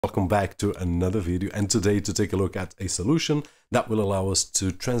Welcome back to another video, and today to take a look at a solution that will allow us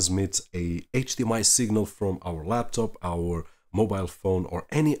to transmit a HDMI signal from our laptop, our mobile phone or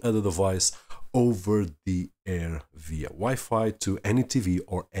any other device over the air via Wi-Fi to any TV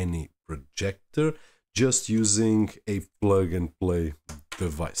or any projector, just using a plug and play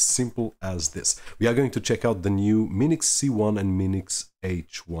device. Simple as this. We are going to check out the new Minix C1 and Minix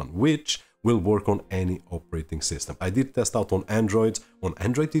H1, which will work on any operating system. I did test out on Android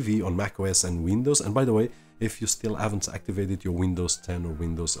TV, on macOS and Windows. And by the way, if you still haven't activated your Windows 10 or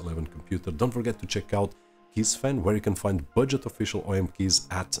Windows 11 computer, don't forget to check out KeysFan, where you can find budget official OEM keys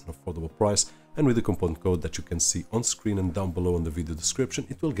at an affordable price. And with the coupon code that you can see on screen and down below in the video description,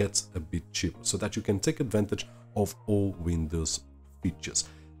 it will get a bit cheaper so that you can take advantage of all Windows features.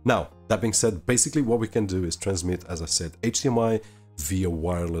 Now, that being said, basically what we can do is transmit, as I said, HDMI via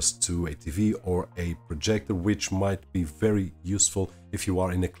wireless to a TV or a projector, which might be very useful if you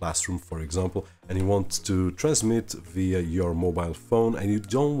are in a classroom, for example, and you want to transmit via your mobile phone and you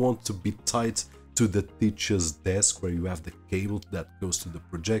don't want to be tied to the teacher's desk where you have the cable that goes to the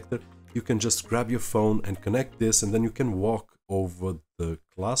projector. You can just grab your phone and connect this, and then you can walk over the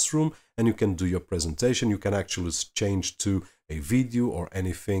classroom and you can do your presentation. You can actually change to a video or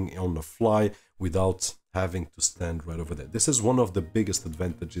anything on the fly without having to stand right over there. This is one of the biggest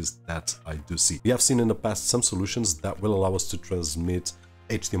advantages that I do see. We have seen in the past some solutions that will allow us to transmit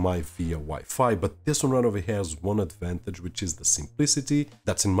HDMI via Wi-Fi, but this one right over here has one advantage, which is the simplicity.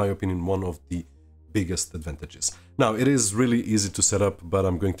 That's, in my opinion, one of the biggest advantages. Now, it is really easy to set up, but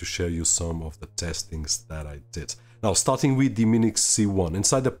I'm going to share you some of the testings that I did. Now, starting with the Minix C1.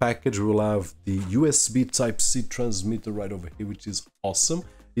 Inside the package, we will have the USB Type-C transmitter right over here, which is awesome.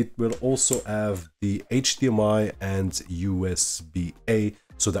 It will also have the HDMI and USB-A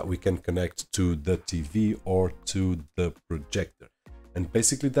so that we can connect to the TV or to the projector. And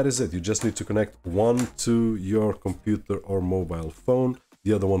basically that is it. You just need to connect one to your computer or mobile phone,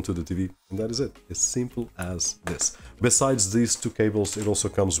 the other one to the TV, and that is it. As simple as this. Besides these two cables, it also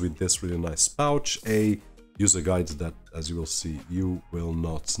comes with this really nice pouch, a user guide that, as you will see, you will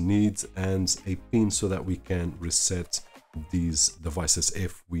not need, and a pin so that we can reset these devices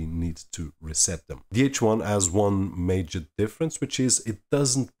if we need to reset them. The H1 has one major difference, which is it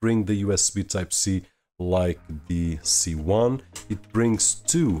doesn't bring the USB Type-C like the C1. It brings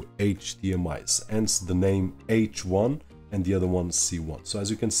two HDMIs, hence the name H1 and the other one C1. So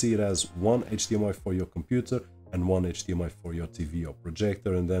as you can see, it has one HDMI for your computer and one HDMI for your TV or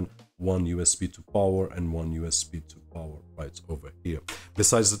projector, and then one USB to power and one USB to power right over here.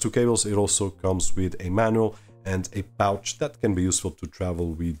 Besides the two cables, it also comes with a manual and a pouch that can be useful to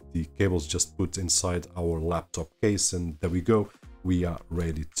travel with. The cables just put inside our laptop case, and there we go, we are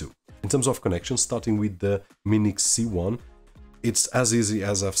ready to. In terms of connection, starting with the Minix C1, it's as easy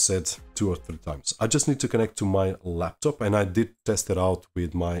as I've said 2 or 3 times. I just need to connect to my laptop, and I did test it out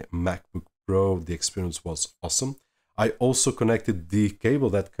with my MacBook Pro. The experience was awesome. I also connected the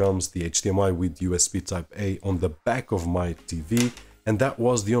cable that comes, the HDMI with USB Type-A, on the back of my TV, and that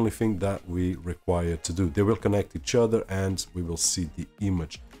was the only thing that we required to do. They will connect each other and we will see the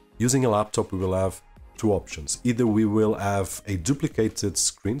image. Using a laptop, we will have 2 options. Either we will have a duplicated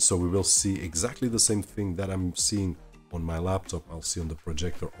screen, so we will see exactly the same thing that I'm seeing on my laptop, I'll see on the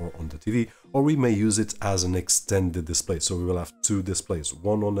projector or on the TV, or we may use it as an extended display. So we will have 2 displays,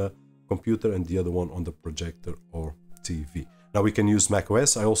 one on the computer and the other one on the projector or TV. Now we can use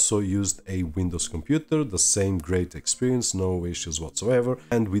macOS. I also used a Windows computer, the same great experience, no issues whatsoever.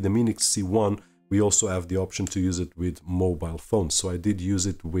 And with the Minix C1, we also have the option to use it with mobile phones. So I did use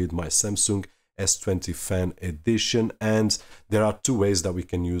it with my Samsung S20 Fan Edition, and there are 2 ways that we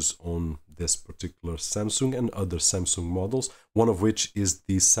can use on this particular Samsung and other Samsung models, one of which is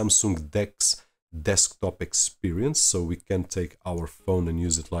the Samsung DeX desktop experience. So we can take our phone and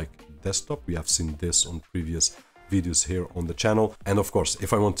use it like desktop. We have seen this on previous videos here on the channel. And of course,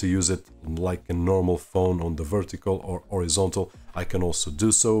 if I want to use it like a normal phone on the vertical or horizontal, I can also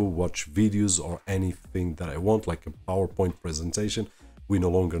do so, watch videos or anything that I want, like a PowerPoint presentation. We no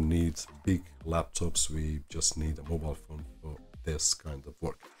longer need big laptops, we just need a mobile phone for this kind of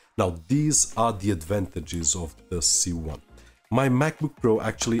work. Now, these are the advantages of the C1. My MacBook Pro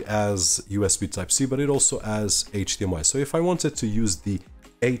actually has USB Type-C, but it also has HDMI. So if I wanted to use the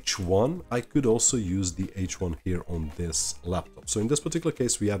H1, I could also use the H1 here on this laptop. So in this particular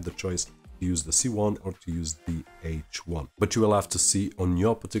case, we have the choice to use the C1 or to use the H1. But you will have to see on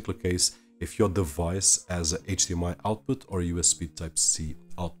your particular case if your device has a HDMI output or USB Type-C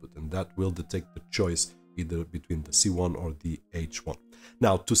output, and that will detect the choice either between the C1 or the H1.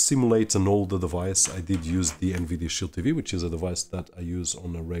 Now, to simulate an older device, I did use the NVIDIA Shield TV, which is a device that I use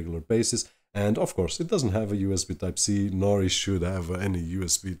on a regular basis. And of course, it doesn't have a USB Type-C, nor it should have any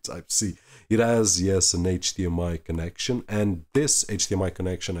USB Type-C. It has, yes, an HDMI connection. And this HDMI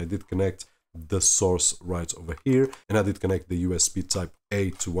connection, I did connect the source right over here. And I did connect the USB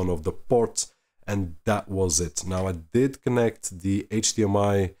Type-A to one of the ports. And that was it. Now, I did connect the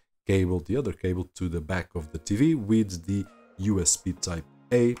HDMI cable, the other cable, to the back of the TV with the USB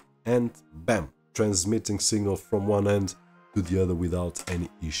Type-A, and bam, transmitting signal from one end to the other without any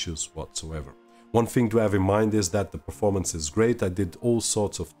issues whatsoever. One thing to have in mind is that the performance is great. I did all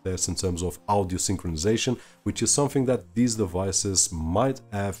sorts of tests in terms of audio synchronization, which is something that these devices might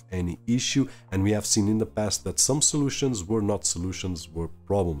have any issue, and we have seen in the past that some solutions were not solutions, were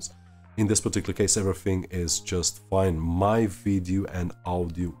problems. In this particular case, everything is just fine. My video and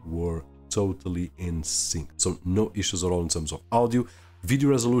audio were totally in sync, so no issues at all in terms of audio. Video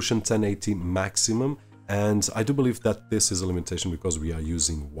resolution 1080 maximum, and I do believe that this is a limitation because we are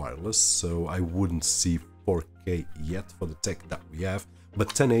using wireless, so I wouldn't see 4K yet for the tech that we have, but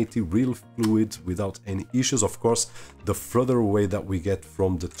 1080 real fluid without any issues. Of course, the further away that we get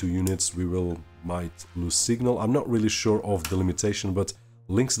from the two units, we might lose signal. I'm not really sure of the limitation, but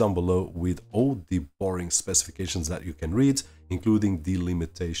links down below with all the boring specifications that you can read, including the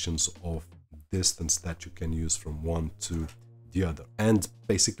limitations of distance that you can use from one to the other. And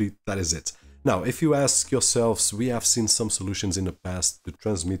basically that is it. Now, if you ask yourselves, we have seen some solutions in the past to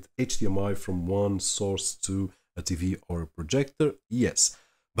transmit HDMI from one source to a TV or a projector. Yes,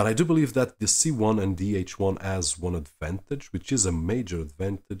 but I do believe that the C1 and the H1 has one advantage, which is a major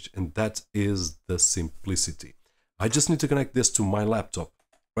advantage, and that is the simplicity. I just need to connect this to my laptop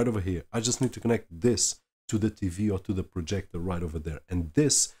right over here. I just need to connect this to the TV or to the projector right over there. And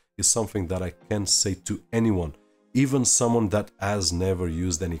this is something that I can say to anyone, even someone that has never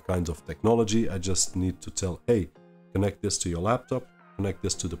used any kind of technology. I just need to tell, hey, connect this to your laptop, connect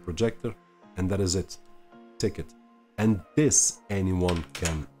this to the projector, and that is it. Take it. And this anyone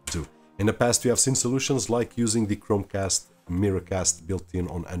can do. In the past, we have seen solutions like using the Chromecast Miracast built in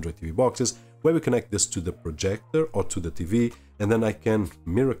on Android TV boxes, where we connect this to the projector or to the TV, and then I can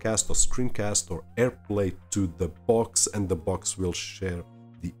mirrorcast or screencast or AirPlay to the box, and the box will share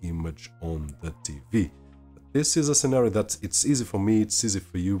the image on the TV. But this is a scenario that it's easy for me, it's easy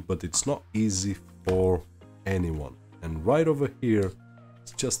for you, but it's not easy for anyone. And right over here,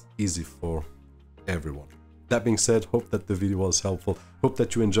 it's just easy for everyone. That being said, hope that the video was helpful. Hope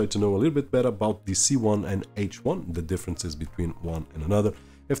that you enjoyed to know a little bit better about the C1 and H1, the differences between one and another.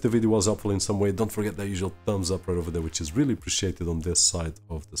 If the video was helpful in some way, don't forget the usual thumbs up right over there, which is really appreciated on this side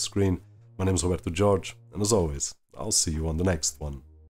of the screen. My name is Roberto, and as always, I'll see you on the next one.